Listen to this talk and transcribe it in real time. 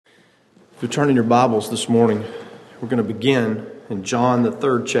If you turn in your Bibles this morning, we're going to begin in John, the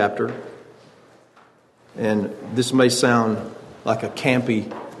 3rd chapter. And this may sound like a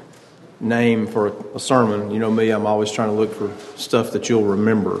campy name for a sermon. You know me, I'm always trying to look for stuff that you'll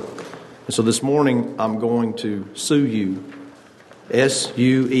remember. And so this morning, I'm going to sue you.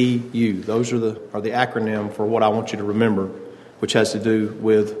 S-U-E-U. Those are the acronym for what I want you to remember, which has to do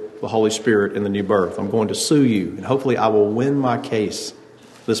with the Holy Spirit and the new birth. I'm going to sue you, and hopefully I will win my case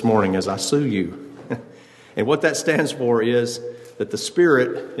this morning as I sue you. And what that stands for is that the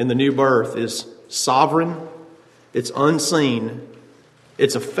Spirit in the new birth is sovereign, it's unseen,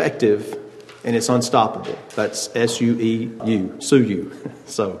 it's effective, and it's unstoppable. That's S-U-E-U, sue you.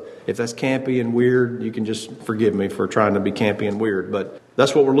 So if that's campy and weird, you can just forgive me for trying to be campy and weird. But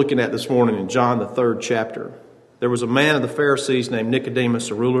that's what we're looking at this morning in John, the 3rd chapter. There was a man of the Pharisees named Nicodemus,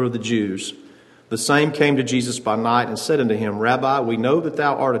 a ruler of the Jews. The same came to Jesus by night and said unto him, Rabbi, we know that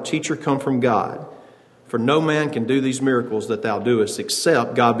thou art a teacher come from God. For no man can do these miracles that thou doest,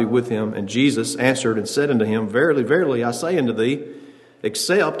 except God be with him. And Jesus answered and said unto him, Verily, verily, I say unto thee,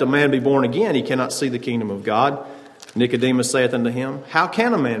 except a man be born again, he cannot see the kingdom of God. Nicodemus saith unto him, How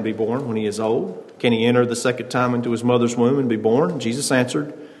can a man be born when he is old? Can he enter the second time into his mother's womb and be born? Jesus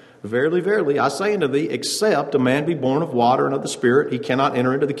answered, Verily, verily, I say unto thee, except a man be born of water and of the Spirit, he cannot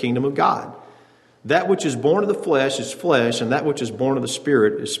enter into the kingdom of God. That which is born of the flesh is flesh, and that which is born of the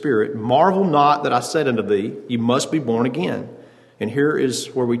Spirit is spirit. Marvel not that I said unto thee, you must be born again. And here is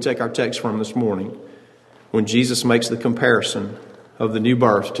where we take our text from this morning, when Jesus makes the comparison of the new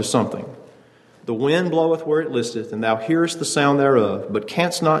birth to something. The wind bloweth where it listeth, and thou hearest the sound thereof, but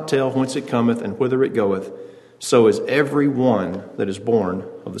canst not tell whence it cometh and whither it goeth. So is every one that is born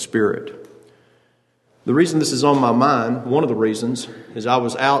of the Spirit. The reason this is on my mind, one of the reasons, is I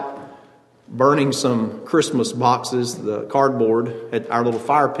was out burning some Christmas boxes, the cardboard, at our little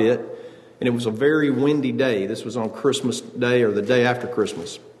fire pit, and it was a very windy day. This was on Christmas Day or the day after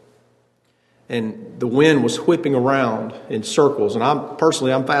Christmas. And the wind was whipping around in circles, and I'm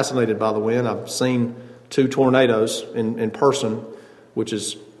fascinated by the wind. I've seen 2 tornadoes in person, which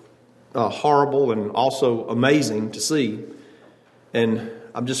is horrible and also amazing to see. And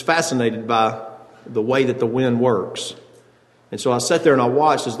I'm just fascinated by the way that the wind works. And so I sat there and I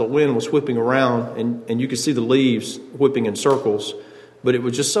watched as the wind was whipping around, and you could see the leaves whipping in circles. But it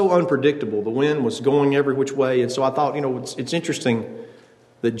was just so unpredictable. The wind was going every which way. And so I thought, it's interesting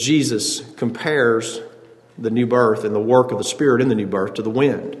that Jesus compares the new birth and the work of the Spirit in the new birth to the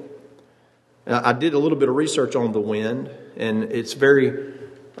wind. And I did a little bit of research on the wind, and it's very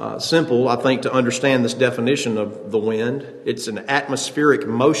simple, I think, to understand this definition of the wind. It's an atmospheric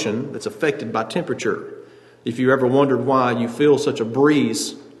motion that's affected by temperature. If you ever wondered why you feel such a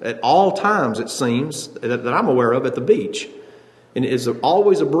breeze at all times, it seems, that I'm aware of at the beach, and it is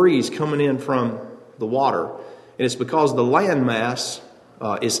always a breeze coming in from the water, and it's because the land mass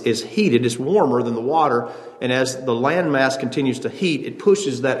is heated, it's warmer than the water, and as the land mass continues to heat, it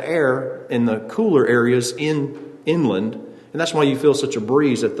pushes that air in the cooler areas inland, and that's why you feel such a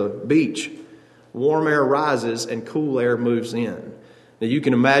breeze at the beach. Warm air rises and cool air moves in. Now, you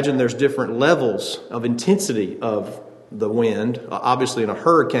can imagine there's different levels of intensity of the wind, obviously in a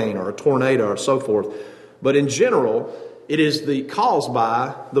hurricane or a tornado or so forth. But in general, it is caused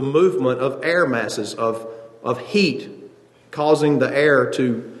by the movement of air masses, of heat, causing the air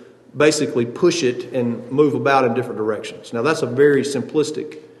to basically push it and move about in different directions. Now, that's a very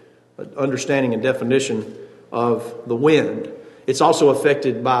simplistic understanding and definition of the wind. It's also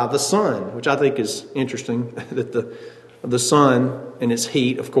affected by the sun, which I think is interesting, that the sun and its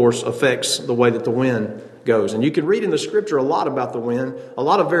heat, of course, affects the way that the wind goes. And you can read in the Scripture a lot about the wind, a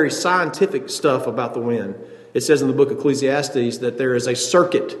lot of very scientific stuff about the wind. It says in the book of Ecclesiastes that there is a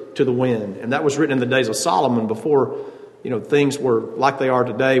circuit to the wind. And that was written in the days of Solomon before, things were like they are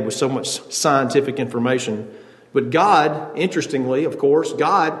today with so much scientific information. But God, interestingly, of course,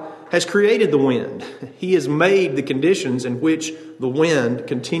 God has created the wind. He has made the conditions in which the wind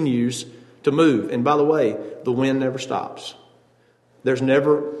continues to move. And by the way, the wind never stops. There's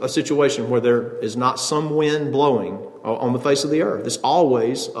never a situation where there is not some wind blowing on the face of the earth. It's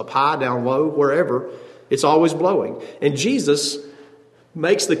always up high, down low, wherever. It's always blowing. And Jesus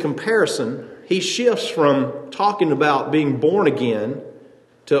makes the comparison. He shifts from talking about being born again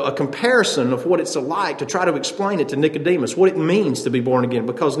to a comparison of what it's like to try to explain it to Nicodemus, what it means to be born again.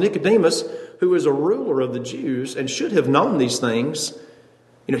 Because Nicodemus, who is a ruler of the Jews and should have known these things,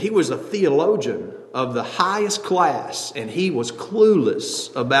 he was a theologian of the highest class, and he was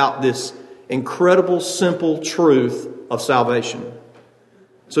clueless about this incredible, simple truth of salvation.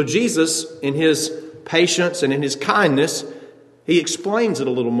 So Jesus, in his patience and in his kindness, He explains it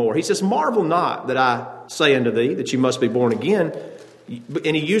a little more. He says, marvel not that I say unto thee that you must be born again.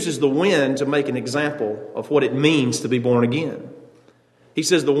 And he uses the wind to make an example of what it means to be born again. He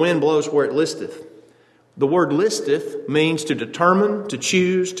says, the wind blows where it listeth. The word listeth means to determine, to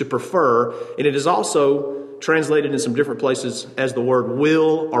choose, to prefer. And it is also translated in some different places as the word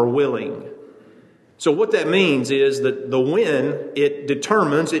will or willing. So what that means is that the wind, it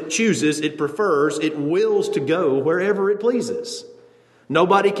determines, it chooses, it prefers, it wills to go wherever it pleases.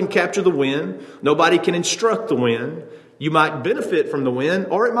 Nobody can capture the wind. Nobody can instruct the wind. You might benefit from the wind,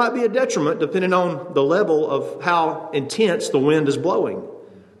 or it might be a detriment depending on the level of how intense the wind is blowing.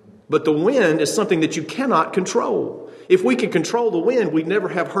 But the wind is something that you cannot control. If we could control the wind, we'd never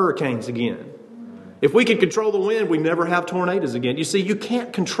have hurricanes again. If we could control the wind, we never have tornadoes again. You see, you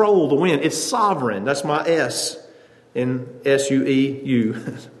can't control the wind. It's sovereign. That's my S in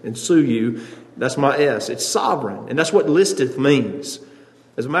S-U-E-U. And sue-you, that's my S. It's sovereign. And that's what listeth means.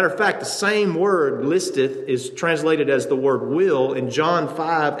 As a matter of fact, the same word, listeth, is translated as the word will in John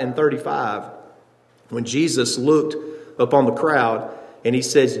 5:35. When Jesus looked upon the crowd and he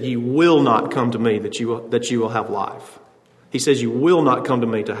says, ye will not come to me that you will have life. He says, you will not come to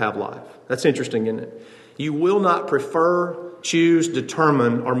me to have life. That's interesting, isn't it? You will not prefer, choose,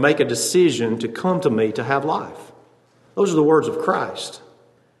 determine, or make a decision to come to me to have life. Those are the words of Christ.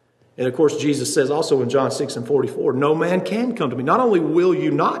 And of course, Jesus says also in John 6:44, no man can come to me. Not only will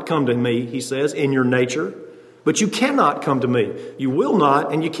you not come to me, he says, in your nature, but you cannot come to me. You will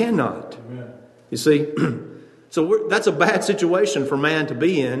not and you cannot. Amen. You see? So that's a bad situation for man to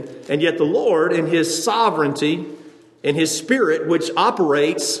be in. And yet the Lord, in his sovereignty, in his spirit, which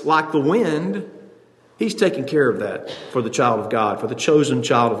operates like the wind, he's taking care of that for the child of God, for the chosen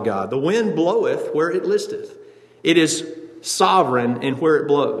child of God. The wind bloweth where it listeth. It is sovereign in where it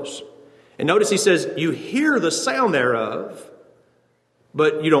blows. And notice he says, you hear the sound thereof,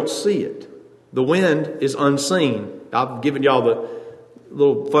 but you don't see it. The wind is unseen. I've given y'all the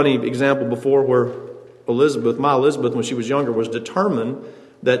little funny example before where my Elizabeth, when she was younger, was determined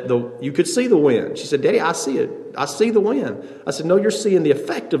that you could see the wind. She said, Daddy, I see it. I see the wind. I said, no, you're seeing the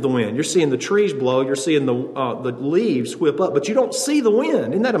effect of the wind. You're seeing the trees blow. You're seeing the leaves whip up, but you don't see the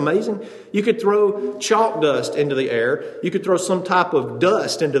wind. Isn't that amazing? You could throw chalk dust into the air. You could throw some type of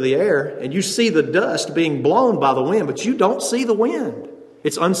dust into the air, and you see the dust being blown by the wind, but you don't see the wind.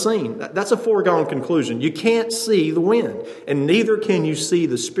 It's unseen. That's a foregone conclusion. You can't see the wind, and neither can you see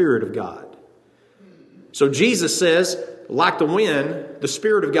the Spirit of God. So Jesus says, like the wind, the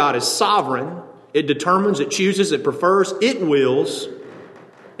Spirit of God is sovereign. It determines, it chooses, it prefers, it wills,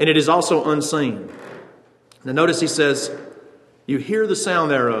 and it is also unseen. Now notice he says, you hear the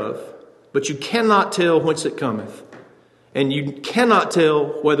sound thereof, but you cannot tell whence it cometh. And you cannot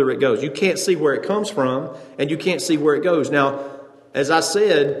tell whether it goes. You can't see where it comes from, and you can't see where it goes. Now, as I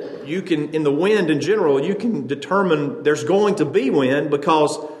said, you can, in the wind in general, you can determine there's going to be wind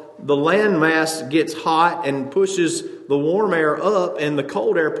because the land mass gets hot and pushes the warm air up and the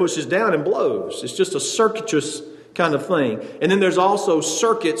cold air pushes down and blows. It's just a circuitous kind of thing. And then there's also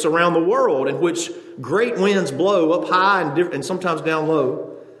circuits around the world in which great winds blow up high and sometimes down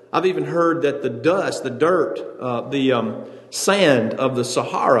low. I've even heard that the dust, the dirt, the sand of the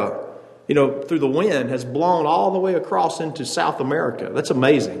Sahara, through the wind has blown all the way across into South America. That's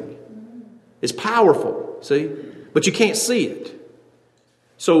amazing. It's powerful, see? But you can't see it.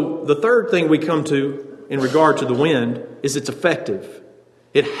 So the third thing we come to in regard to the wind is it's effective.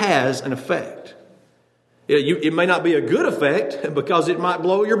 It has an effect. It may not be a good effect because it might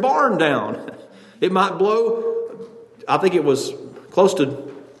blow your barn down. It might blow, I think it was close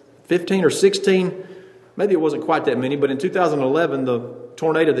to 15 or 16, maybe it wasn't quite that many, but in 2011, the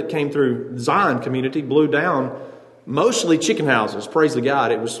tornado that came through Zion community blew down mostly chicken houses. Praise the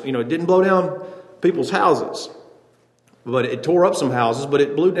God. It was, it didn't blow down people's houses. But it tore up some houses, but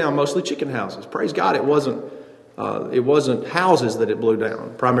it blew down mostly chicken houses. Praise God, it wasn't houses that it blew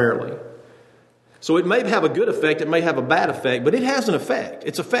down primarily. So it may have a good effect, it may have a bad effect, but it has an effect.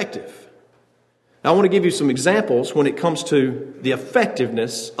 It's effective. Now I want to give you some examples when it comes to the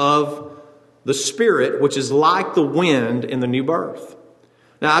effectiveness of the Spirit, which is like the wind in the new birth.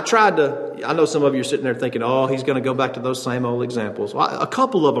 Now, I know some of you are sitting there thinking, oh, he's going to go back to those same old examples. Well, a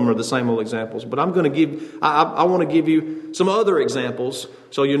couple of them are the same old examples, but I want to give you some other examples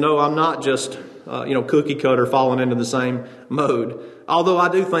so you know I'm not just, cookie cutter falling into the same mode. Although I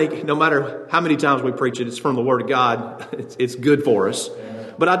do think no matter how many times we preach it, it's from the Word of God, it's good for us.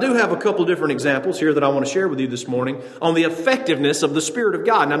 But I do have a couple different examples here that I want to share with you this morning on the effectiveness of the Spirit of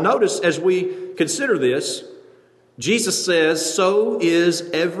God. Now, notice as we consider this, Jesus says, so is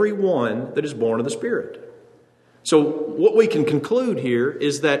every one that is born of the Spirit. So what we can conclude here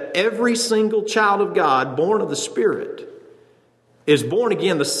is that every single child of God born of the Spirit is born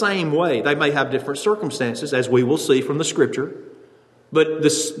again the same way. They may have different circumstances, as we will see from the Scripture, but the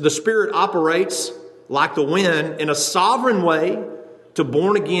Spirit operates like the wind in a sovereign way to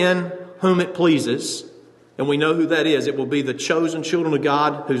born again whom it pleases. And we know who that is. It will be the chosen children of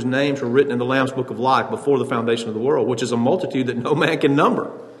God whose names were written in the Lamb's Book of Life before the foundation of the world, which is a multitude that no man can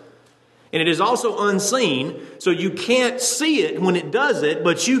number. And it is also unseen, so you can't see it when it does it,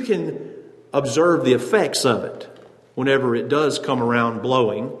 but you can observe the effects of it whenever it does come around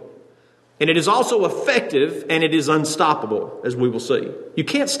blowing. And it is also effective, and it is unstoppable, as we will see. You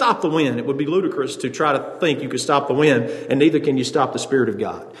can't stop the wind. It would be ludicrous to try to think you could stop the wind, and neither can you stop the Spirit of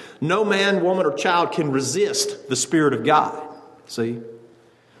God. No man, woman, or child can resist the Spirit of God. See?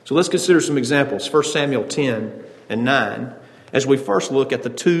 So let's consider some examples. 1 Samuel 10 and 9, as we first look at the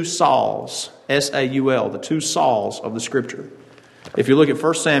two Sauls, S-A-U-L, the two Sauls of the Scripture. If you look at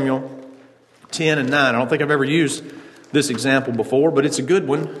 1 Samuel 10 and 9, I don't think I've ever used this example before, but it's a good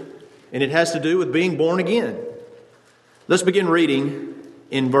one. And it has to do with being born again. Let's begin reading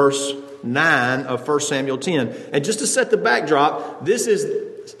in verse 9 of 1 Samuel 10. And just to set the backdrop, this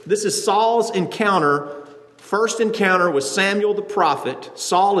is Saul's first encounter with Samuel the prophet.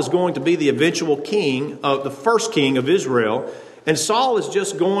 Saul is going to be the eventual king, the first king of Israel. And Saul is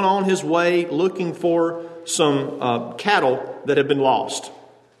just going on his way looking for some cattle that have been lost.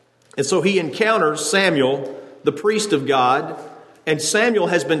 And so he encounters Samuel, the priest of God. And Samuel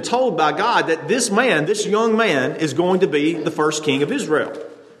has been told by God that this young man, is going to be the first king of Israel.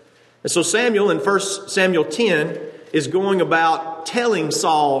 And so Samuel in 1 Samuel 10 is going about telling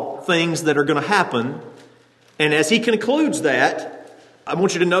Saul things that are going to happen. And as he concludes that, I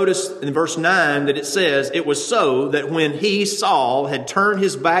want you to notice in verse 9 that it says, "It was so that when he, Saul, had turned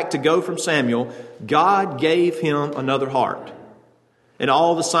his back to go from Samuel, God gave him another heart. And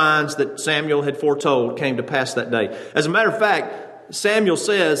all the signs that Samuel had foretold came to pass that day." As a matter of fact, Samuel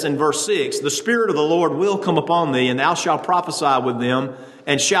says in verse 6, "The Spirit of the Lord will come upon thee, and thou shalt prophesy with them,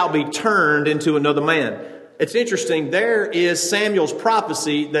 and shalt be turned into another man." It's interesting, there is Samuel's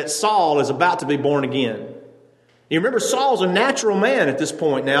prophecy that Saul is about to be born again. You remember, Saul's a natural man at this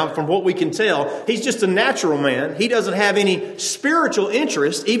point now, from what we can tell. He's just a natural man. He doesn't have any spiritual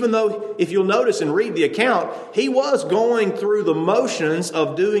interest, even though, if you'll notice and read the account, he was going through the motions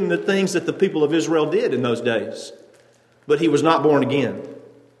of doing the things that the people of Israel did in those days. But he was not born again.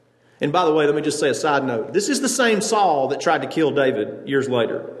 And by the way, let me just say a side note. This is the same Saul that tried to kill David years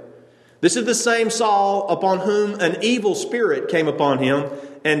later. This is the same Saul upon whom an evil spirit came upon him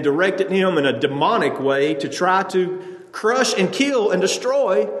and directed him in a demonic way to try to crush and kill and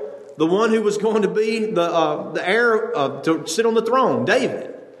destroy the one who was going to be the heir to sit on the throne,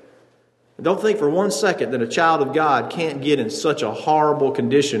 David. Don't think for one second that a child of God can't get in such a horrible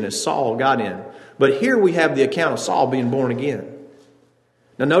condition as Saul got in. But here we have the account of Saul being born again.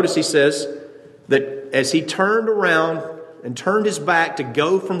 Now notice he says that as he turned around and turned his back to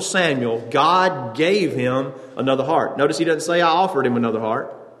go from Samuel, God gave him another heart. Notice he doesn't say, "I offered him another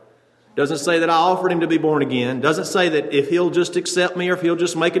heart." Doesn't say that I offered him to be born again. Doesn't say that if he'll just accept me or if he'll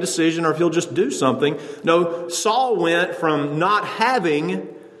just make a decision or if he'll just do something. No, Saul went from not having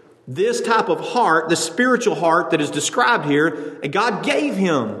this type of heart, the spiritual heart that is described here, and God gave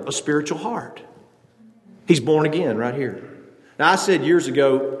him a spiritual heart. He's born again right here. Now, I said years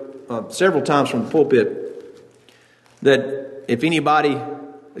ago, several times from the pulpit, that if anybody,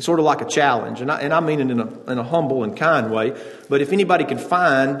 it's sort of like a challenge, and I mean it in a humble and kind way, but if anybody could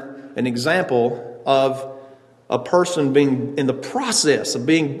find an example of a person being in the process of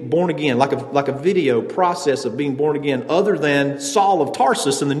being born again, like a video process of being born again, other than Saul of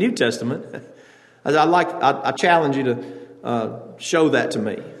Tarsus in the New Testament, I challenge you to show that to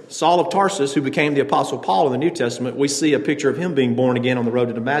me. Saul of Tarsus, who became the Apostle Paul in the New Testament, we see a picture of him being born again on the road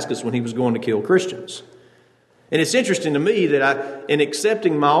to Damascus when he was going to kill Christians. And it's interesting to me that in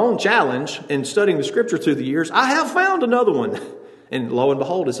accepting my own challenge and studying the Scripture through the years, I have found another one. And lo and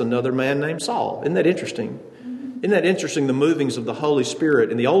behold, it's another man named Saul. Isn't that interesting? Isn't that interesting? The movings of the Holy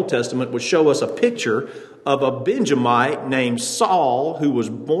Spirit in the Old Testament would show us a picture of a Benjamite named Saul who was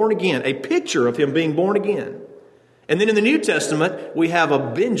born again, a picture of him being born again. And then in the New Testament, we have a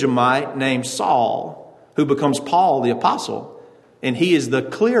Benjamite named Saul who becomes Paul the Apostle. And he is the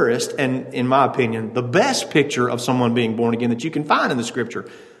clearest and, in my opinion, the best picture of someone being born again that you can find in the Scripture.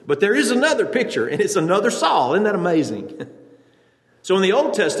 But there is another picture, and it's another Saul. Isn't that amazing? So in the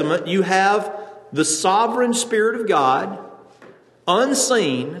Old Testament, you have the sovereign Spirit of God,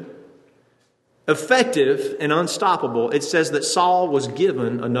 unseen, effective, and unstoppable. It says that Saul was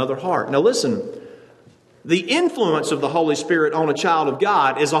given another heart. Now listen, The influence of the Holy Spirit on a child of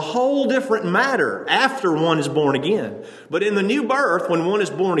God is a whole different matter after one is born again. But in the new birth, when one is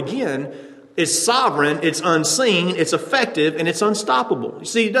born again, it's sovereign, it's unseen, it's effective, and it's unstoppable. You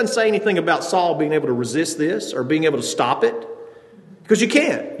see, it doesn't say anything about Saul being able to resist this or being able to stop it. Because you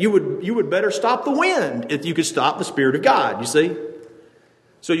can't. You would better stop the wind if you could stop the Spirit of God, you see.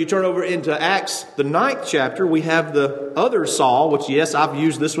 So you turn over into Acts, the 9th chapter, we have the other Saul, which, yes, I've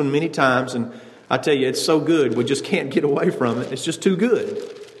used this one many times, and I tell you, it's so good, we just can't get away from it. It's just too good.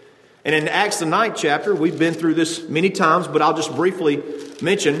 And in Acts, the 9th chapter, we've been through this many times, but I'll just briefly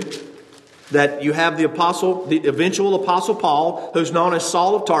mention that you have the eventual apostle Paul, who's known as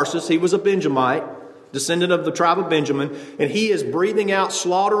Saul of Tarsus. He was a Benjamite, descendant of the tribe of Benjamin, and he is breathing out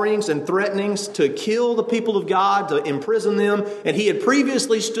slaughterings and threatenings to kill the people of God, to imprison them. And he had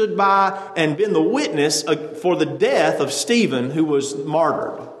previously stood by and been the witness for the death of Stephen, who was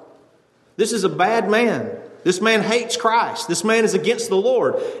martyred. This is a bad man. This man hates Christ. This man is against the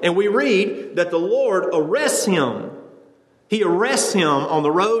Lord. And we read that the Lord arrests him. He arrests him on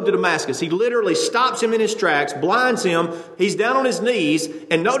the road to Damascus. He literally stops him in his tracks, blinds him. He's down on his knees.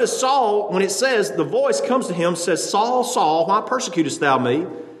 And notice Saul, when it says, the voice comes to him, says, Saul, Saul, why persecutest thou me?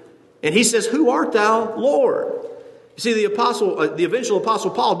 And he says, who art thou, Lord? You see, the eventual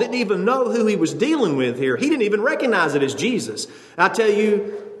apostle Paul didn't even know who he was dealing with here. He didn't even recognize it as Jesus. I tell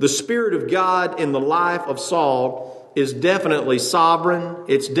you, the Spirit of God in the life of Saul is definitely sovereign.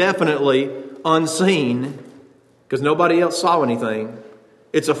 It's definitely unseen, because nobody else saw anything.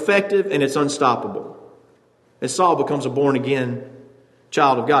 It's effective and it's unstoppable. And Saul becomes a born-again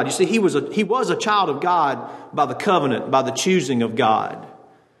child of God. You see, he was a child of God by the covenant, by the choosing of God.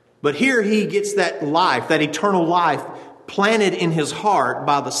 But here he gets that life, that eternal life, planted in his heart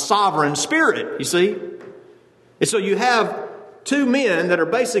by the sovereign Spirit, you see. And so you have two men that are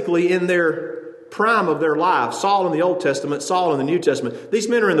basically in their prime of their life. Saul in the Old Testament, Saul in the New Testament. These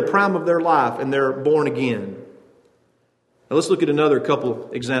men are in the prime of their life and they're born again. Now let's look at another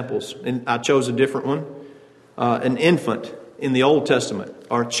couple examples. And I chose a different one. An infant in the Old Testament,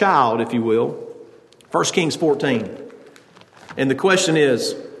 or a child, if you will. 1 Kings 14. And the question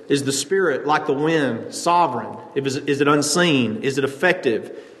is the Spirit, like the wind, sovereign? Is it unseen? Is it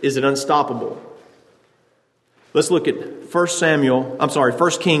effective? Is it unstoppable? Let's look at 1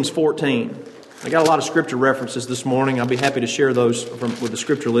 Kings 14. I got a lot of scripture references this morning. I'll be happy to share those with the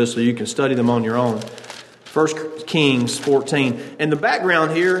scripture list so you can study them on your own. 1 Kings 14. And the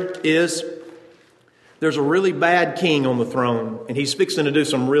background here is there's a really bad king on the throne, and he's fixing to do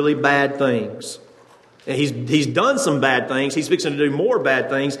some really bad things. And he's done some bad things. He's fixing to do more bad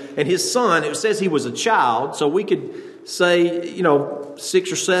things. And his son, it says he was a child, so we could say,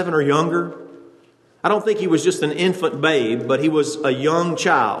 6 or 7 or younger. I don't think he was just an infant babe, but he was a young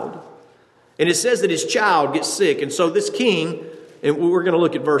child. And it says that his child gets sick. And so this king, and we're going to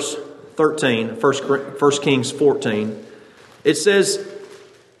look at verse 13, 1 Kings 14. It says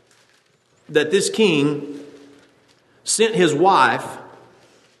that this king sent his wife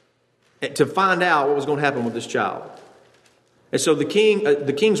to find out what was going to happen with this child. And so the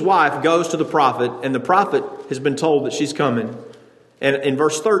king's wife goes to the prophet, and the prophet has been told that she's coming. And in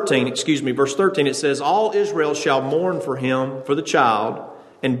verse 13, it says, all Israel shall mourn for him, for the child,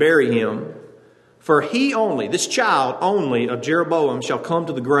 and bury him. For he only, this child only of Jeroboam shall come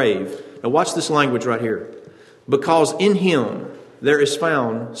to the grave. Now watch this language right here. Because in him there is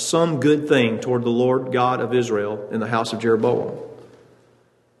found some good thing toward the Lord God of Israel in the house of Jeroboam.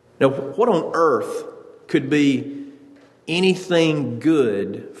 Now, what on earth could be anything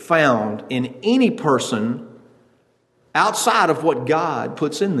good found in any person outside of what God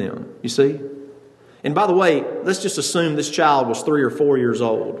puts in them, you see? And by the way, let's just assume this child was 3 or 4 years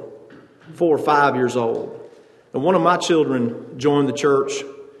old, 4 or 5 years old. And one of my children joined the church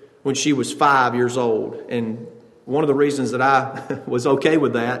when she was 5 years old. And one of the reasons that I was okay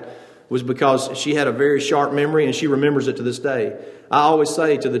with that was because she had a very sharp memory and she remembers it to this day. I always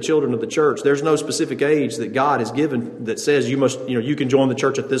say to the children of the church, there's no specific age that God has given that says you can join the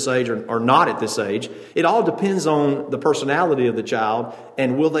church at this age or not at this age. It all depends on the personality of the child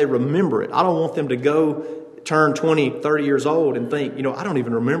and will they remember it. I don't want them to go turn 20, 30 years old and think, I don't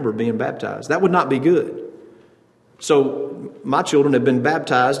even remember being baptized. That would not be good. So my children have been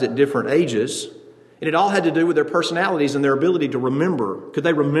baptized at different ages. And it all had to do with their personalities and their ability to remember. Could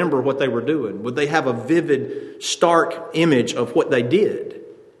they remember what they were doing? Would they have a vivid, stark image of what they did?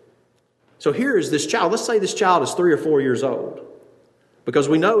 So here is this child. Let's say this child is 3 or 4 years old. Because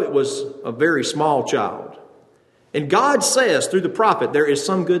we know it was a very small child. And God says through the prophet, there is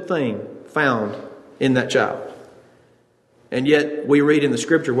some good thing found in that child. And yet we read in the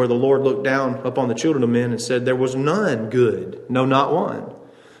Scripture where the Lord looked down upon the children of men and said, there was none good, no, not one.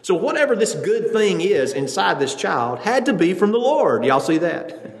 So whatever this good thing is inside this child had to be from the Lord. Y'all see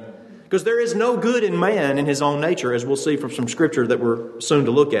that? Because there is no good in man in his own nature, as we'll see from some Scripture that we're soon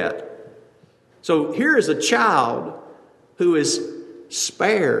to look at. So here is a child who is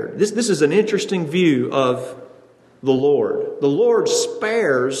spared. This is an interesting view of the Lord. The Lord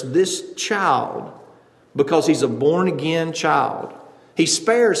spares this child because he's a born-again child. He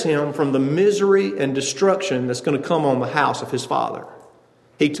spares him from the misery and destruction that's going to come on the house of his father.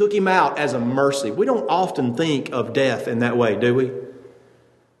 He took him out as a mercy. We don't often think of death in that way, do we?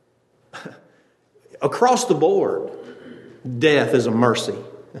 Across the board, death is a mercy.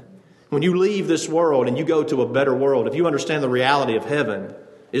 When you leave this world and you go to a better world, if you understand the reality of heaven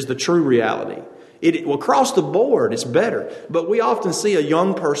is the true reality, across the board, it's better. But we often see a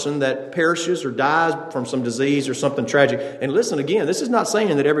young person that perishes or dies from some disease or something tragic. And listen again, this is not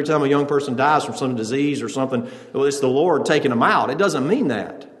saying that every time a young person dies from some disease or something, well, it's the Lord taking them out. It doesn't mean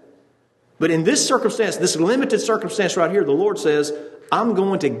that. But in this circumstance, this limited circumstance right here, the Lord says, I'm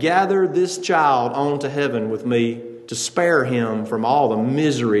going to gather this child onto heaven with me to spare him from all the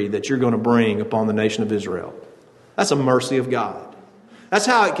misery that you're going to bring upon the nation of Israel. That's a mercy of God. That's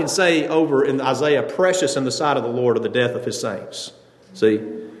how it can say over in Isaiah, precious in the sight of the Lord are the death of his saints. See?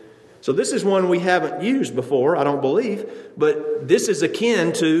 So this is one we haven't used before, I don't believe. But this is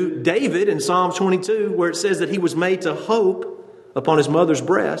akin to David in Psalm 22, where it says that he was made to hope upon his mother's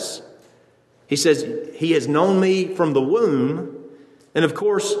breast. He says, he has known me from the womb. And of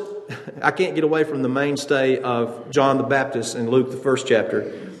course, I can't get away from the mainstay of John the Baptist in Luke, the 1st chapter,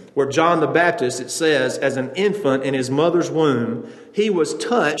 where John the Baptist, it says, as an infant in his mother's womb, he was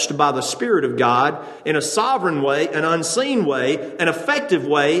touched by the Spirit of God in a sovereign way, an unseen way, an effective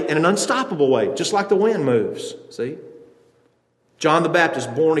way, and an unstoppable way, just like the wind moves. See? John the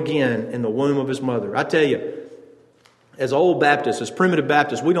Baptist, born again in the womb of his mother. I tell you, as old Baptists, as primitive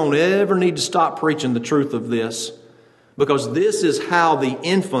Baptists, we don't ever need to stop preaching the truth of this, because this is how the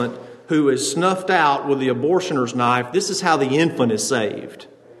infant who is snuffed out with the abortioner's knife, this is how the infant is saved.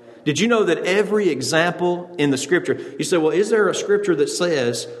 Did you know that every example in the Scripture, you say, well, is there a Scripture that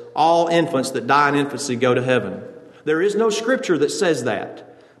says all infants that die in infancy go to heaven? There is no Scripture that says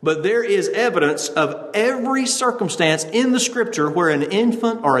that. But there is evidence of every circumstance in the Scripture where an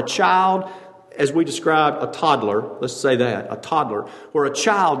infant or a child, as we described, a toddler, let's say that, a toddler, where a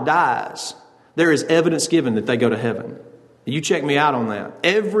child dies, there is evidence given that they go to heaven. You check me out on that.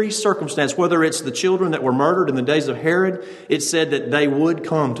 Every circumstance, whether it's the children that were murdered in the days of Herod, it said that they would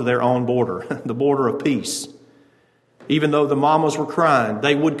come to their own border, the border of peace. Even though the mamas were crying,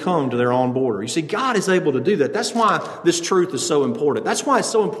 they would come to their own border. You see, God is able to do that. That's why this truth is so important. That's why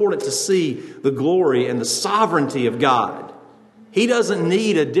it's so important to see the glory and the sovereignty of God. He doesn't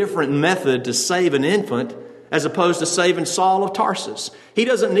need a different method to save an infant as opposed to saving Saul of Tarsus. He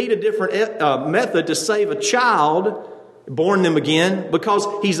doesn't need a different method to save a child, born them again, because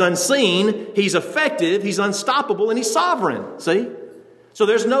he's unseen, he's effective, he's unstoppable, and he's sovereign. See? So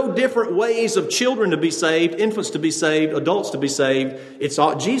there's no different ways of children to be saved, infants to be saved, adults to be saved. It's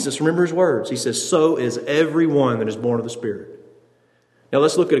all Jesus. Remember his words. He says, so is everyone that is born of the Spirit. Now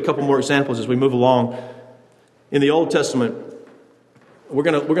let's look at a couple more examples as we move along. In the Old Testament, we're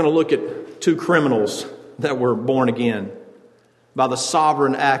going to look at two criminals that were born again by the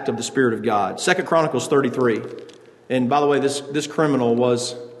sovereign act of the Spirit of God. 2 Chronicles 33. And by the way, this criminal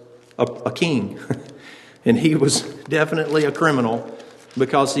was a king. And he was definitely a criminal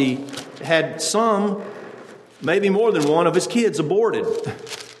because he had some, maybe more than one, of his kids aborted.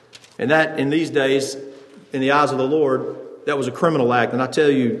 And that, in these days, in the eyes of the Lord, that was a criminal act. And I tell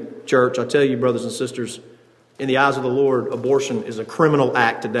you, church, I tell you, brothers and sisters, in the eyes of the Lord, abortion is a criminal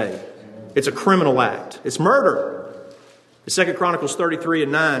act today. It's a criminal act. It's murder. In 2 Chronicles 33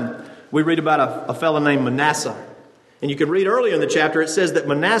 and 9, we read about a fellow named Manasseh. And you can read earlier in the chapter, it says that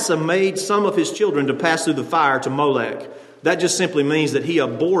Manasseh made some of his children to pass through the fire to Molech. That just simply means that he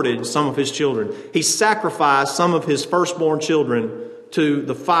aborted some of his children. He sacrificed some of his firstborn children to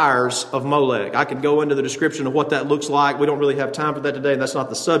the fires of Molech. I could go into the description of what that looks like. We don't really have time for that today, and that's not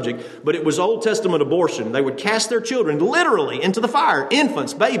the subject. But it was Old Testament abortion. They would cast their children literally into the fire,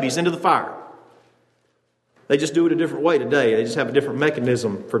 infants, babies, into the fire. They just do it a different way today. They just have a different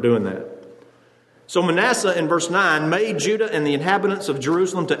mechanism for doing that. So Manasseh, in verse 9, made Judah and the inhabitants of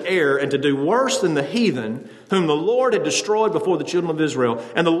Jerusalem to err and to do worse than the heathen, whom the Lord had destroyed before the children of Israel.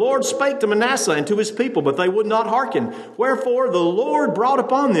 And the Lord spake to Manasseh and to his people, but they would not hearken. Wherefore the Lord brought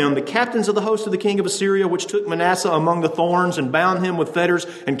upon them the captains of the host of the king of Assyria, which took Manasseh among the thorns, and bound him with fetters,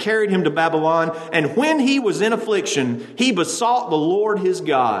 and carried him to Babylon. And when he was in affliction, he besought the Lord his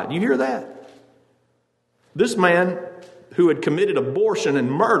God. You hear that? This man who had committed abortion and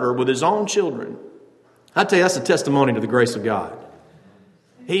murder with his own children, I tell you, that's a testimony to the grace of God.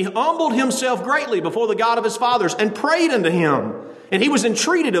 He humbled himself greatly before the God of his fathers and prayed unto him. And he was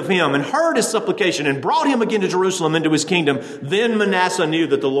entreated of him and heard his supplication and brought him again to Jerusalem into his kingdom. Then Manasseh knew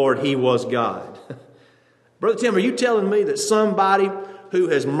that the Lord, he was God. Brother Tim, are you telling me that somebody who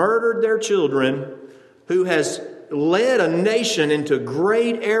has murdered their children, who has led a nation into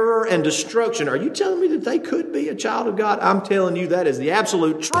great error and destruction, are you telling me that they could be a child of God? I'm telling you that is the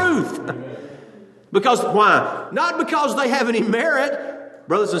absolute truth. Because why? Not because they have any merit.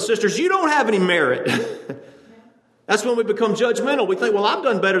 Brothers and sisters, you don't have any merit. That's when we become judgmental. We think, well, I've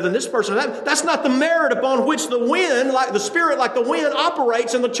done better than this person. That's not the merit upon which the wind, like the Spirit, like the wind,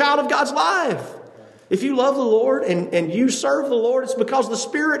 operates in the child of God's life. If you love the Lord and you serve the Lord, it's because the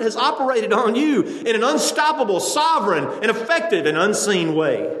Spirit has operated on you in an unstoppable, sovereign, and effective and unseen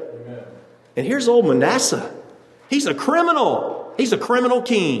way. Amen. And here's old Manasseh. He's a criminal. He's a criminal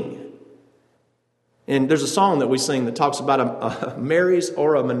king. And there's a song that we sing that talks about a Mary's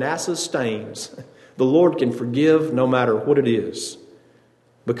or a Manasseh's stains. The Lord can forgive no matter what it is,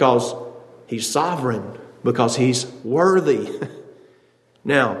 because He's sovereign, because He's worthy.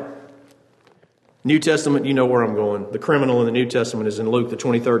 Now, New Testament, you know where I'm going. The criminal in the New Testament is in Luke, the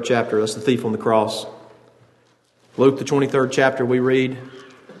 23rd chapter. That's the thief on the cross. Luke, the 23rd chapter, we read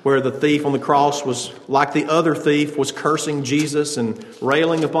where the thief on the cross was, like the other thief, was cursing Jesus and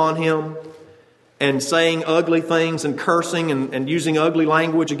railing upon Him and saying ugly things and cursing and using ugly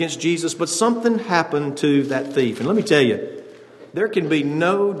language against Jesus. But something happened to that thief. And let me tell you, there can be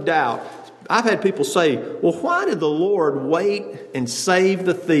no doubt. I've had people say, well, why did the Lord wait and save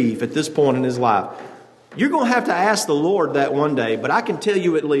the thief at this point in his life? You're going to have to ask the Lord that one day, but I can tell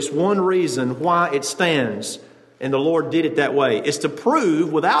you at least one reason why it stands and the Lord did it that way. It's to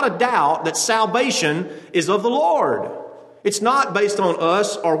prove without a doubt that salvation is of the Lord. It's not based on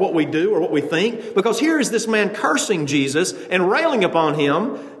us or what we do or what we think, because here is this man cursing Jesus and railing upon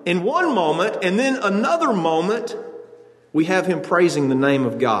Him in one moment, and then another moment we have him praising the name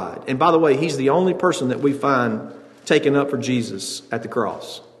of God. And by the way, he's the only person that we find taken up for Jesus at the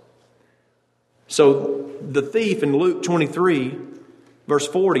cross. So the thief in Luke 23, verse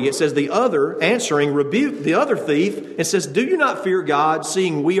 40, it says, the other answering rebuked the other thief and says, do you not fear God,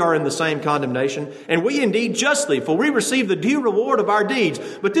 seeing we are in the same condemnation? And we indeed justly, for we receive the due reward of our deeds.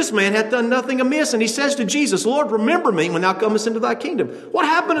 But this man hath done nothing amiss. And he says to Jesus, Lord, remember me when thou comest into thy kingdom. What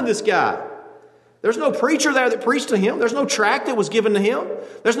happened to this guy? There's no preacher there that preached to him. There's no tract that was given to him.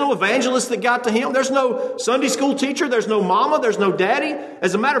 There's no evangelist that got to him. There's no Sunday school teacher. There's no mama. There's no daddy.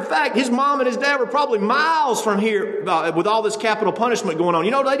 As a matter of fact, his mom and his dad were probably miles from here with all this capital punishment going on.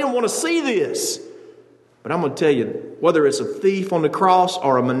 You know, they didn't want to see this. But I'm going to tell you, whether it's a thief on the cross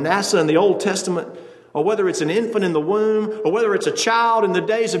or a Manasseh in the Old Testament, or whether it's an infant in the womb, or whether it's a child in the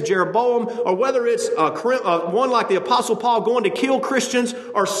days of Jeroboam, or whether it's one like the Apostle Paul going to kill Christians,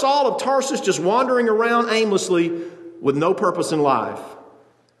 or Saul of Tarsus just wandering around aimlessly with no purpose in life,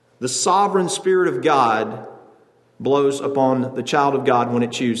 the sovereign Spirit of God blows upon the child of God when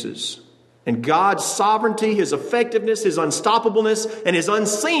it chooses. And God's sovereignty, His effectiveness, His unstoppableness, and His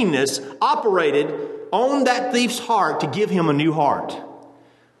unseenness operated on that thief's heart to give him a new heart.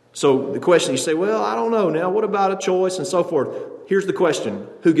 So the question, you say, well, I don't know now. What about a choice and so forth? Here's the question.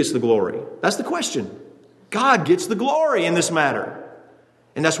 Who gets the glory? That's the question. God gets the glory in this matter.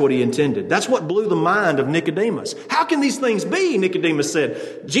 And that's what He intended. That's what blew the mind of Nicodemus. How can these things be? Nicodemus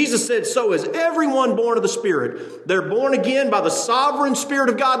said. Jesus said, so is everyone born of the Spirit. They're born again by the sovereign Spirit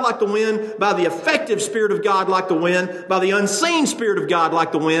of God like the wind, by the effective Spirit of God like the wind, by the unseen Spirit of God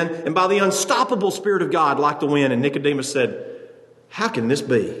like the wind, and by the unstoppable Spirit of God like the wind. And Nicodemus said, how can this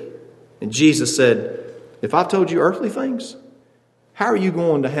be? And Jesus said, if I've told you earthly things, how are you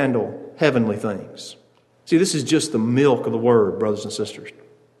going to handle heavenly things? See, this is just the milk of the Word, brothers and sisters.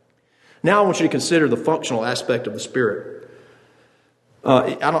 Now I want you to consider the functional aspect of the Spirit.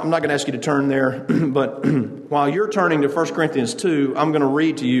 I'm not going to ask you to turn there, but while you're turning to 1 Corinthians 2, I'm going to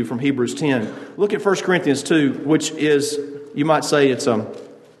read to you from Hebrews 10. Look at 1 Corinthians 2, which is, you might say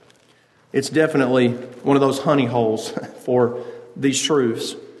it's definitely one of those honey holes for these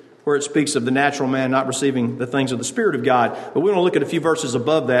truths. where it speaks of the natural man not receiving the things of the Spirit of God. But we want to look at a few verses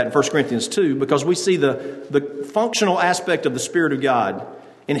above that in 1 Corinthians 2 because we see the functional aspect of the Spirit of God.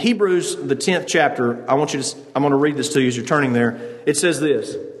 In Hebrews, the 10th chapter, I'm going to read this to you as you're turning there. It says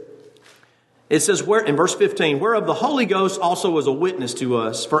this. It says in verse 15, whereof the Holy Ghost also was a witness to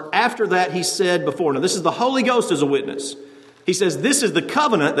us. For after that he said before. Now this is the Holy Ghost as a witness. He says, this is the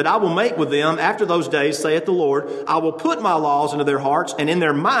covenant that I will make with them after those days, saith the Lord. I will put my laws into their hearts, and in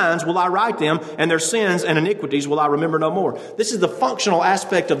their minds will I write them, and their sins and iniquities will I remember no more. This is the functional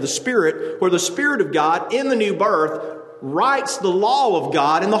aspect of the Spirit, where the Spirit of God in the new birth writes the law of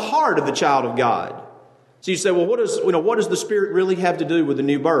God in the heart of the child of God. So you say, well, what does the Spirit really have to do with the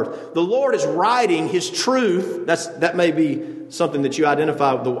new birth? The Lord is writing His truth. That may be something that you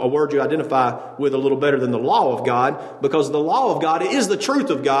identify, a word you identify with a little better than the law of God, because the law of God is the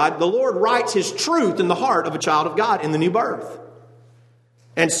truth of God. The Lord writes His truth in the heart of a child of God in the new birth.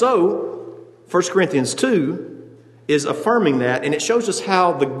 And so, 1 Corinthians 2 is affirming that, and it shows us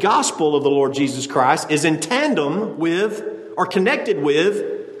how the gospel of the Lord Jesus Christ is in tandem with, or connected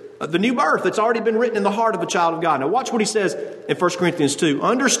with, the new birth that's already been written in the heart of a child of God. Now watch what he says in 1 Corinthians 2.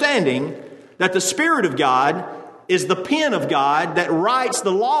 Understanding that the Spirit of God is the pen of God that writes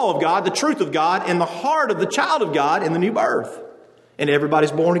the law of God, the truth of God, in the heart of the child of God in the new birth. And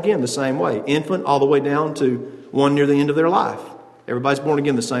everybody's born again the same way. Infant all the way down to one near the end of their life. Everybody's born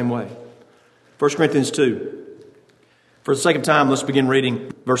again the same way. 1 Corinthians 2. For the second time, let's begin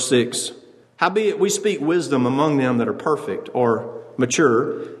reading verse 6. Howbeit we speak wisdom among them that are perfect, or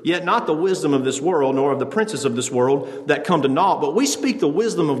mature, yet not the wisdom of this world, nor of the princes of this world that come to naught, but we speak the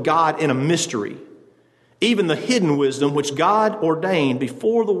wisdom of God in a mystery, even the hidden wisdom which God ordained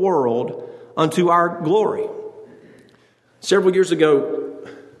before the world unto our glory. Several years ago,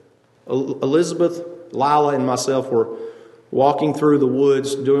 Elizabeth, Lila, and myself were walking through the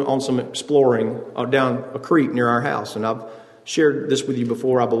woods on some exploring down a creek near our house, and I've shared this with you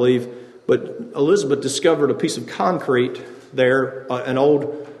before, I believe, but Elizabeth discovered a piece of concrete there, an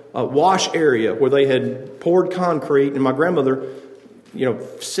old wash area where they had poured concrete, and my grandmother,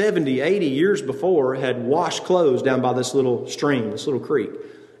 70, 80 years before, had washed clothes down by this little stream, this little creek.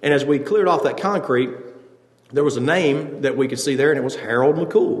 And as we cleared off that concrete, there was a name that we could see there, and it was Harold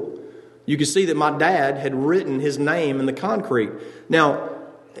McCool. You could see that my dad had written his name in the concrete. Now,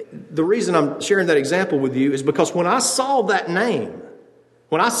 the reason I'm sharing that example with you is because when I saw that name,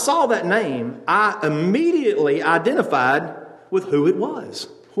 I immediately identified with who it was.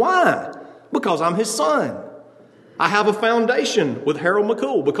 Why? Because I'm his son. I have a foundation with Harold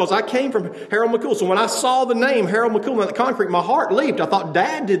McCool because I came from Harold McCool. So when I saw the name Harold McCool on the concrete, my heart leaped. I thought,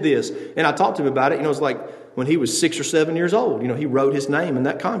 Dad did this. And I talked to him about it. It was like when he was 6 or 7 years old. He wrote his name in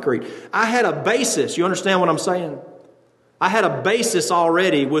that concrete. I had a basis. You understand what I'm saying? I had a basis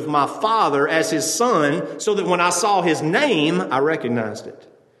already with my father as his son so that when I saw his name, I recognized it.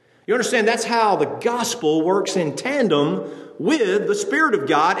 You understand? That's how the gospel works in tandem with the Spirit of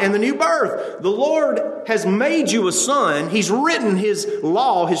God and the new birth. The Lord has made you a son. He's written His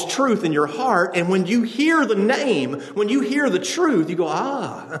law, His truth in your heart. And when you hear the name, when you hear the truth, you go,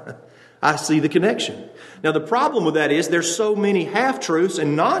 I see the connection. Now, the problem with that is there's so many half-truths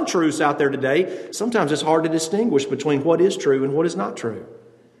and non-truths out there today. Sometimes it's hard to distinguish between what is true and what is not true.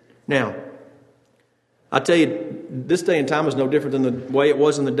 Now, I tell you, this day and time is no different than the way it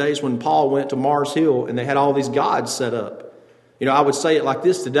was in the days when Paul went to Mars Hill and they had all these gods set up. I would say it like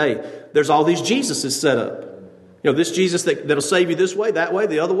this today. There's all these Jesuses set up. This Jesus that'll save you this way, that way,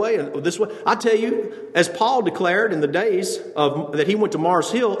 the other way, and this way. I tell you, as Paul declared in the days that he went to Mars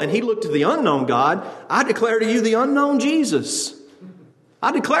Hill and he looked to the unknown God, I declare to you the unknown Jesus.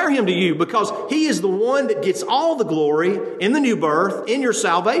 I declare Him to you because He is the one that gets all the glory in the new birth, in your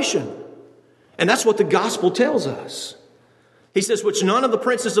salvation. And that's what the gospel tells us. He says, which none of the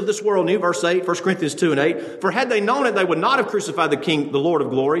princes of this world knew, verse 8, 1 Corinthians 2 and 8. For had they known it, they would not have crucified the King, the Lord of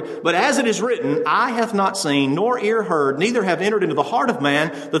glory. But as it is written, eye hath not seen, nor ear heard, neither have entered into the heart of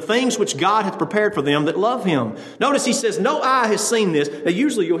man the things which God hath prepared for them that love Him. Notice he says, no eye has seen this. Now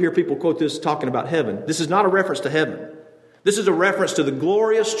usually you'll hear people quote this talking about heaven. This is not a reference to heaven. This is a reference to the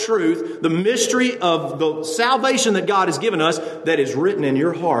glorious truth, the mystery of the salvation that God has given us that is written in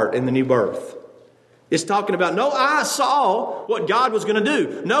your heart in the new birth. It's talking about no eye saw what God was going to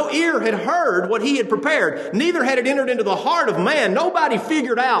do. No ear had heard what He had prepared. Neither had it entered into the heart of man. Nobody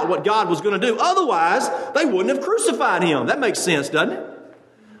figured out what God was going to do. Otherwise, they wouldn't have crucified Him. That makes sense, doesn't it?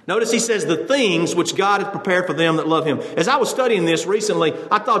 Notice he says the things which God has prepared for them that love him. As I was studying this recently,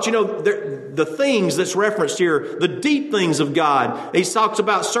 I thought, the things that's referenced here, the deep things of God. He talks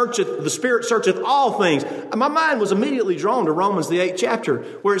about the Spirit searcheth all things. My mind was immediately drawn to Romans, the 8th chapter,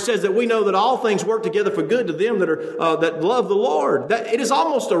 where it says that we know that all things work together for good to them that love the Lord. It is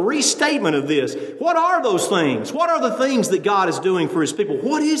almost a restatement of this. What are those things? What are the things that God is doing for his people?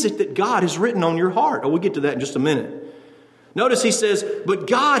 What is it that God has written on your heart? We'll get to that in just a minute. Notice he says, but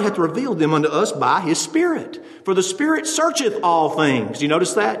God hath revealed them unto us by his Spirit. For the Spirit searcheth all things. You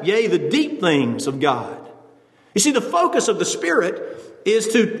notice that? Yea, the deep things of God. You see, the focus of the Spirit is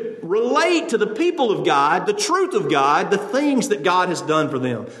to relate to the people of God, the truth of God, the things that God has done for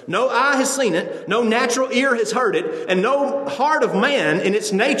them. No eye has seen it, no natural ear has heard it, and no heart of man in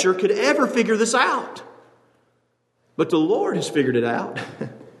its nature could ever figure this out. But the Lord has figured it out.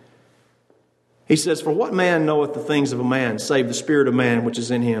 He says, for what man knoweth the things of a man, save the spirit of man which is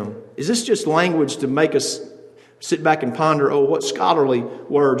in him? Is this just language to make us sit back and ponder, what scholarly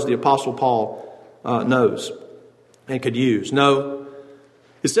words the Apostle Paul knows and could use? No.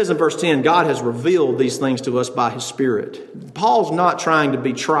 It says in verse 10, God has revealed these things to us by his Spirit. Paul's not trying to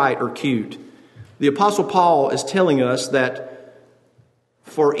be trite or cute. The Apostle Paul is telling us that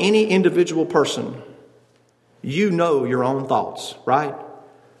for any individual person, you know your own thoughts, right?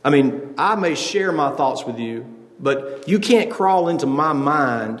 I mean, I may share my thoughts with you, but you can't crawl into my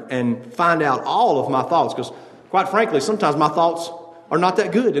mind and find out all of my thoughts because, quite frankly, sometimes my thoughts are not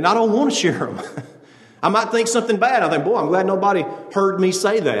that good and I don't want to share them. I might think something bad. I think, I'm glad nobody heard me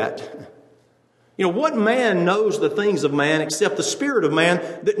say that. What man knows the things of man except the spirit of man?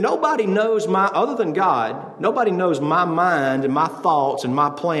 That nobody knows other than God, nobody knows my mind and my thoughts and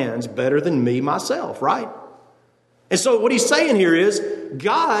my plans better than me, myself, right? And so what he's saying here is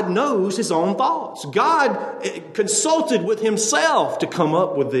God knows his own thoughts. God consulted with himself to come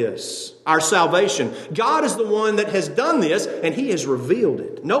up with this, our salvation. God is the one that has done this, and he has revealed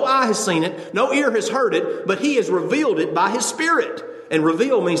it. No eye has seen it, no ear has heard it, but he has revealed it by his Spirit. And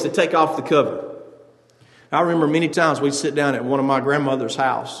reveal means to take off the cover. I remember many times we'd sit down at one of my grandmother's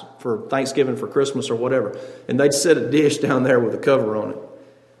house for Thanksgiving, for Christmas or whatever, and they'd set a dish down there with a cover on it.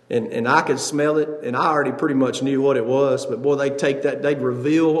 And I could smell it, and I already pretty much knew what it was. But boy, they'd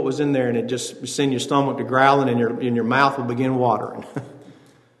reveal what was in there, and it just send your stomach to growling, and your mouth would begin watering.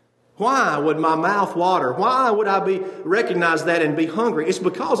 Why would my mouth water? Why would I recognize that and be hungry? It's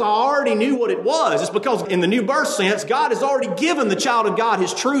because I already knew what it was. It's because in the new birth sense, God has already given the child of God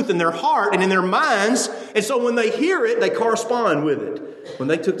his truth in their heart and in their minds. And so when they hear it, they correspond with it. When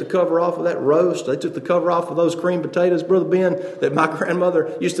they took the cover off of that roast, they took the cover off of those creamed potatoes, Brother Ben, that my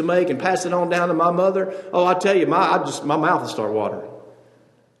grandmother used to make and pass it on down to my mother. I tell you, my mouth would start watering.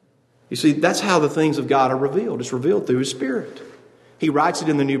 You see, that's how the things of God are revealed. It's revealed through his Spirit. He writes it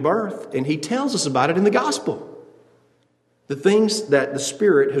in the new birth, and he tells us about it in the gospel. The things that the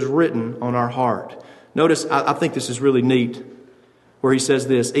Spirit has written on our heart. Notice, I think this is really neat, where he says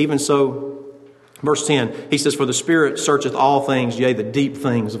this, even so, verse 10, he says, for the Spirit searcheth all things, yea, the deep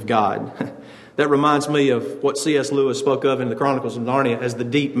things of God. That reminds me of what C.S. Lewis spoke of in the Chronicles of Narnia as the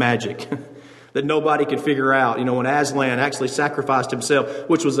deep magic that nobody could figure out. When Aslan actually sacrificed himself,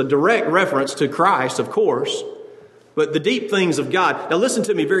 which was a direct reference to Christ, of course. But the deep things of God. Now listen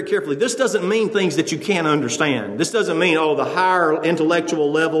to me very carefully. This doesn't mean things that you can't understand. This doesn't mean, the higher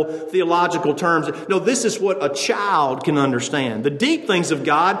intellectual level, theological terms. No, this is what a child can understand. The deep things of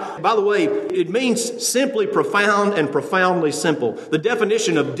God, by the way, it means simply profound and profoundly simple. The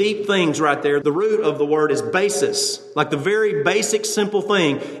definition of deep things right there, the root of the word is basis. Like the very basic simple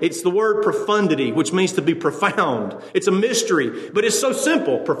thing. It's the word profundity, which means to be profound. It's a mystery, but it's so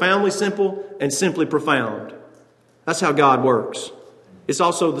simple. Profoundly simple and simply profound. That's how God works. It's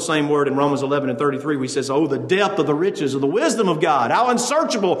also the same word in Romans 11 and 33 where he says, the depth of the riches of the wisdom of God. How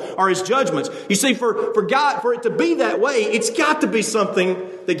unsearchable are his judgments. You see, for God, for it to be that way, it's got to be something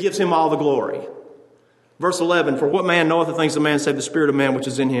that gives him all the glory. Verse 11, for what man knoweth the things of man, save the Spirit of man which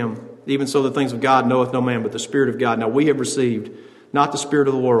is in him? Even so the things of God knoweth no man, but the Spirit of God. Now we have received not the spirit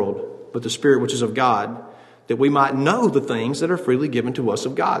of the world, but the Spirit which is of God, that we might know the things that are freely given to us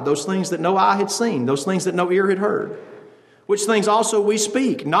of God. Those things that no eye had seen, those things that no ear had heard. Which things also we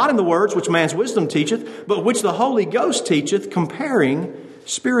speak, not in the words which man's wisdom teacheth, but which the Holy Ghost teacheth, comparing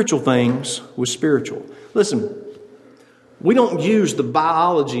spiritual things with spiritual. Listen, we don't use the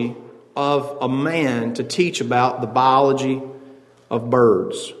biology of a man to teach about the biology of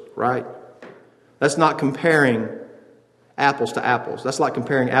birds, right? That's not comparing apples to apples. That's like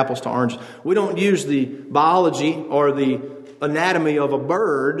comparing apples to oranges. We don't use the biology or the anatomy of a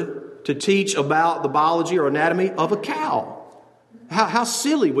bird to teach about the biology or anatomy of a cow. How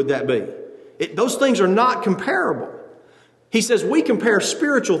silly would that be? Those things are not comparable. He says we compare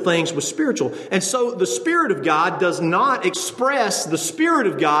spiritual things with spiritual. And so the Spirit of God does not express the Spirit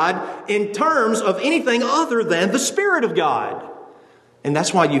of God in terms of anything other than the Spirit of God. And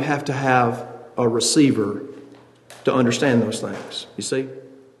that's why you have to have a receiver to understand those things. You see?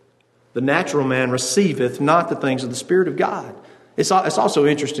 The natural man receiveth not the things of the Spirit of God. It's also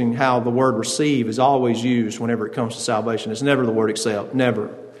interesting how the word receive is always used whenever it comes to salvation. It's never the word accept.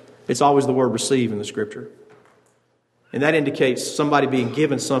 Never. It's always the word receive in the Scripture. And that indicates somebody being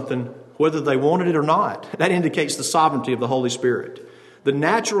given something whether they wanted it or not. That indicates the sovereignty of the Holy Spirit. The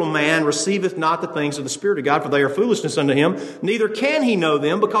natural man receiveth not the things of the Spirit of God, for they are foolishness unto him. Neither can he know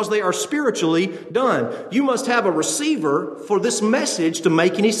them, because they are spiritually done. You must have a receiver for this message to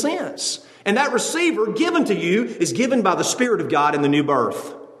make any sense. And that receiver given to you is given by the Spirit of God in the new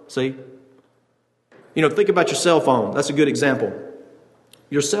birth. See? Think about your cell phone. That's a good example.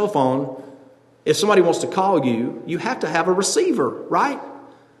 Your cell phone, if somebody wants to call you, you have to have a receiver, right?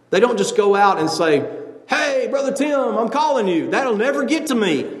 They don't just go out and say, "Hey, Brother Tim, I'm calling you." That'll never get to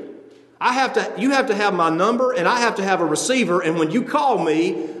me. You have to have my number, and I have to have a receiver. And when you call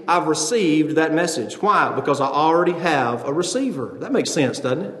me, I've received that message. Why? Because I already have a receiver. That makes sense,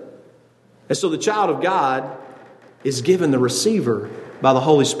 doesn't it? And so the child of God is given the receiver by the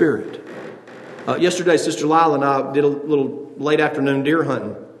Holy Spirit. Yesterday, Sister Lila and I did a little late afternoon deer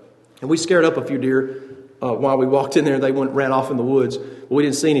hunting. And we scared up a few deer while we walked in there. They ran off in the woods. But we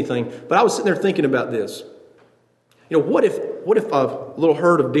didn't see anything. But I was sitting there thinking about this. What if a little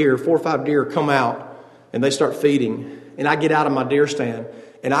herd of deer, 4 or 5 deer, come out and they start feeding, and I get out of my deer stand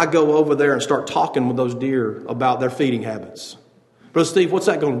and I go over there and start talking with those deer about their feeding habits? Brother Steve, what's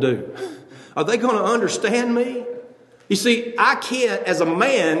that going to do? Are they going to understand me? You see, I can't, as a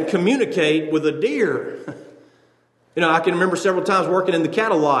man, communicate with a deer. I can remember several times working in the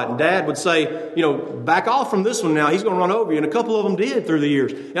cattle lot, and Dad would say, back off from this one now. He's going to run over you. And a couple of them did through the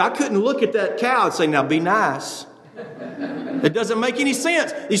years. I couldn't look at that cow and say, now be nice. It doesn't make any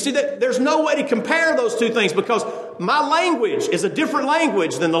sense. You see, that there's no way to compare those two things, because my language is a different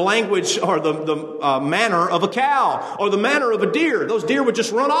language than the language or the manner of a cow or the manner of a deer. Those deer would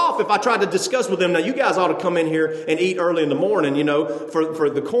just run off if I tried to discuss with them. Now, you guys ought to come in here and eat early in the morning, for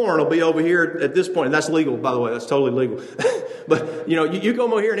the corn will be over here at this point. And that's legal, by the way. That's totally legal. But, you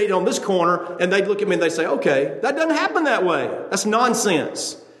come over here and eat on this corner, and they'd look at me and they'd say, okay, that doesn't happen that way. That's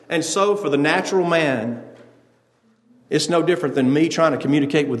nonsense. And so for the natural man, it's no different than me trying to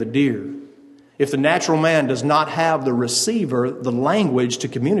communicate with a deer. If the natural man does not have the receiver, the language to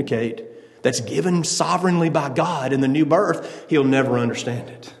communicate that's given sovereignly by God in the new birth, he'll never understand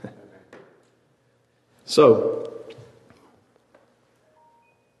it. So,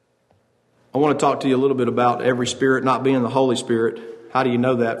 I want to talk to you a little bit about every spirit not being the Holy Spirit. How do you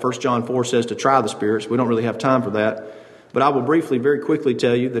know that? 1 John 4 says to try the spirits. We don't really have time for that. But I will briefly, very quickly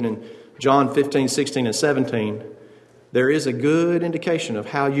tell you that in John 15, 16, and 17, there is a good indication of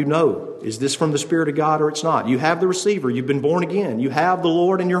how you know, is this from the Spirit of God or it's not? You have the receiver. You've been born again. You have the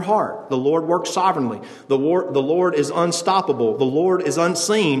Lord in your heart. The Lord works sovereignly. The Lord is unstoppable. The Lord is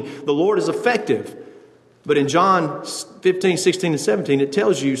unseen. The Lord is effective. But in John 15, 16, and 17, it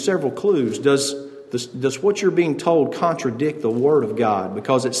tells you several clues. Does what you're being told contradict the Word of God?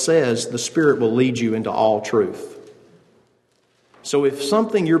 Because it says the Spirit will lead you into all truth. So if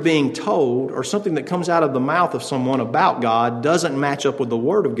something you're being told or something that comes out of the mouth of someone about God doesn't match up with the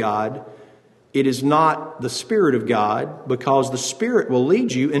Word of God, it is not the Spirit of God, because the Spirit will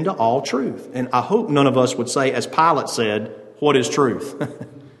lead you into all truth. And I hope none of us would say, as Pilate said, what is truth?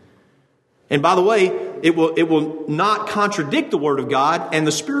 And by the way, it will not contradict the Word of God, and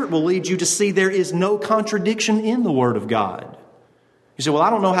the Spirit will lead you to see there is no contradiction in the Word of God. You say, well, I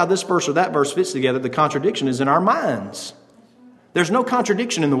don't know how this verse or that verse fits together. The contradiction is in our minds. There's no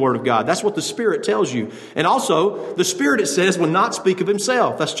contradiction in the Word of God. That's what the Spirit tells you. And also, the Spirit, it says, will not speak of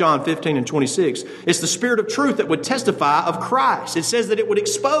Himself. That's John 15 and 26. It's the Spirit of truth that would testify of Christ. It says that it would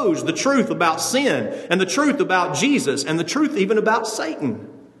expose the truth about sin and the truth about Jesus and the truth even about Satan.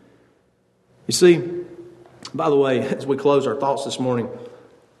 You see, by the way, as we close our thoughts this morning,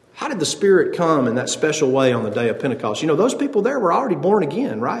 how did the Spirit come in that special way on the day of Pentecost? Those people there were already born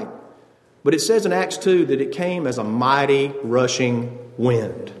again, right? But it says in Acts 2 that it came as a mighty rushing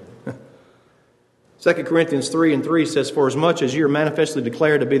wind. 2 Corinthians 3 and 3 says, for as much as you are manifestly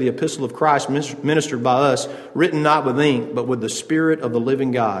declared to be the epistle of Christ ministered by us, written not with ink, but with the Spirit of the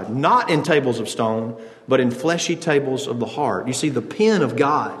living God, not in tables of stone, but in fleshy tables of the heart. You see, the pen of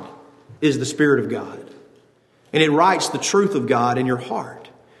God is the Spirit of God. And it writes the truth of God in your heart.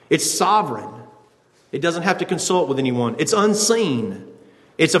 It's sovereign. It doesn't have to consult with anyone. It's unseen.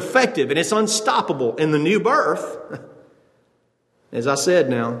 It's effective, and it's unstoppable. In the new birth, as I said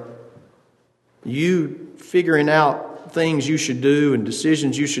now, you figuring out things you should do and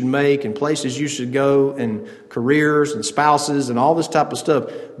decisions you should make and places you should go and careers and spouses and all this type of stuff,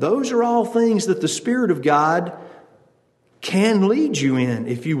 those are all things that the Spirit of God can lead you in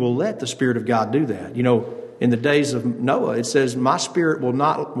if you will let the Spirit of God do that. You know, in the days of Noah, it says, my spirit will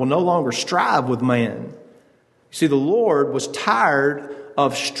no longer strive with man. You see, the Lord was tired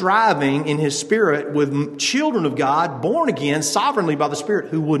of striving in His Spirit with children of God, born again sovereignly by the Spirit,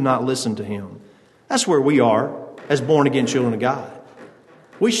 who would not listen to Him. That's where we are as born again children of God.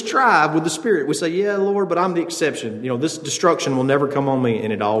 We strive with the Spirit. We say, yeah, Lord, but I'm the exception. You know, this destruction will never come on me,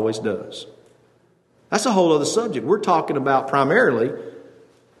 and it always does. That's a whole other subject. We're talking about primarily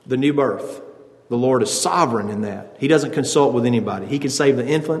the new birth. The Lord is sovereign in that. He doesn't consult with anybody. He can save the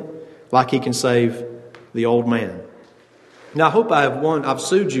infant like He can save the old man. Now, I hope I've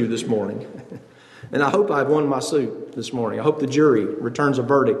sued you this morning. And I hope I've won my suit this morning. I hope the jury returns a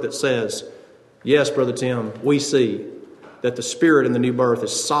verdict that says, yes, Brother Tim, we see that the Spirit in the new birth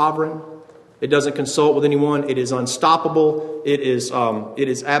is sovereign. It doesn't consult with anyone. It is unstoppable. It is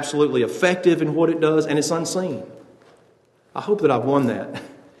absolutely effective in what it does, and it's unseen. I hope that I've won that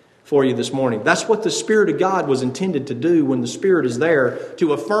for you this morning. That's what the Spirit of God was intended to do when the Spirit is there,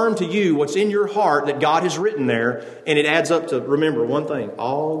 to affirm to you what's in your heart that God has written there, and it adds up to, remember, one thing,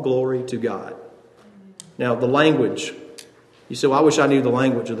 all glory to God. Now, the language. You say, well, I wish I knew the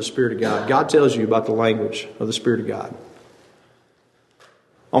language of the Spirit of God. God tells you about the language of the Spirit of God.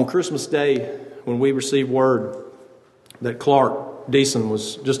 On Christmas Day, when we received word that Clark Deason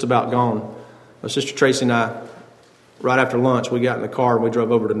was just about gone, my sister Tracy and I, right after lunch, we got in the car and we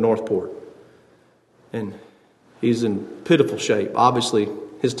drove over to Northport. And he's in pitiful shape. Obviously,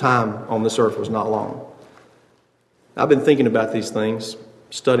 his time on this earth was not long. I've been thinking about these things,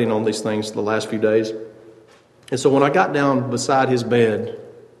 studying on these things the last few days. And so when I got down beside his bed,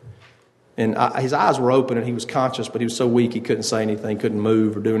 and his eyes were open and he was conscious, but he was so weak he couldn't say anything, couldn't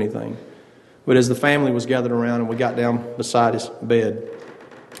move or do anything. But as the family was gathered around and we got down beside his bed,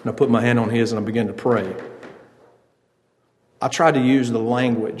 and I put my hand on his and I began to pray, I tried to use the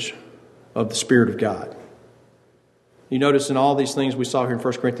language of the Spirit of God. You notice in all these things we saw here in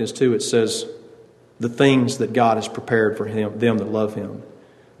 1 Corinthians 2, it says the things that God has prepared for them that love Him.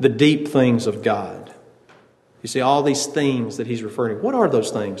 The deep things of God. You see, all these things that He's referring to. What are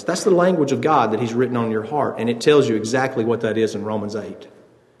those things? That's the language of God that He's written on your heart. And it tells you exactly what that is in Romans 8.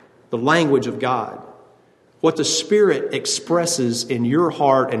 The language of God. What the Spirit expresses in your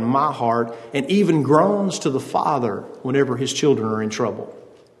heart and my heart, and even groans to the Father whenever His children are in trouble.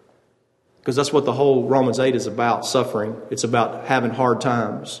 Because that's what the whole Romans 8 is about, suffering. It's about having hard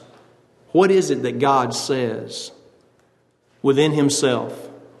times. What is it that God says within Himself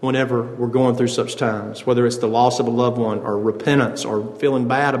whenever we're going through such times? Whether it's the loss of a loved one or repentance or feeling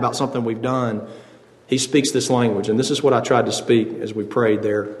bad about something we've done, He speaks this language. And this is what I tried to speak as we prayed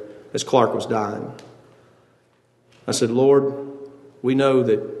there as Clark was dying. I said, Lord, we know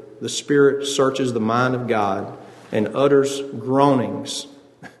that the Spirit searches the mind of God and utters groanings,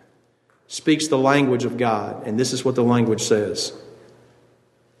 speaks the language of God. And this is what the language says,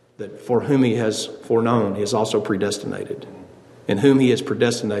 that for whom He has foreknown, He has also predestinated. And whom He has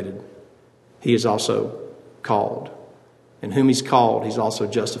predestinated, He is also called. And whom He's called, He's also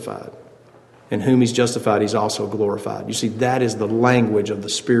justified. And whom He's justified, He's also glorified. You see, that is the language of the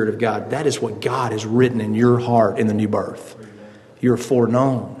Spirit of God. That is what God has written in your heart in the new birth. You're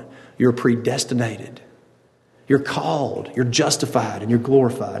foreknown. You're predestinated. You're called. You're justified. And you're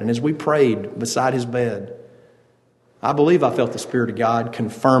glorified. And as we prayed beside his bed, I believe I felt the Spirit of God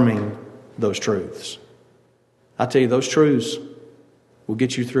confirming those truths. I tell you, those truths will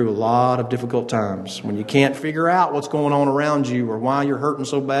get you through a lot of difficult times when you can't figure out what's going on around you or why you're hurting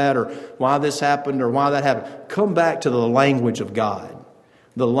so bad or why this happened or why that happened. Come back to the language of God,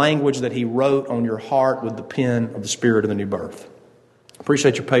 the language that He wrote on your heart with the pen of the Spirit of the new birth.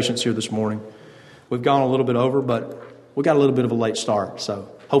 Appreciate your patience here this morning. We've gone a little bit over, but we got a little bit of a late start, so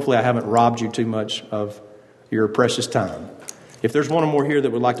hopefully I haven't robbed you too much of your precious time. If there's one or more here that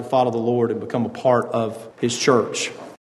would like to follow the Lord and become a part of His church,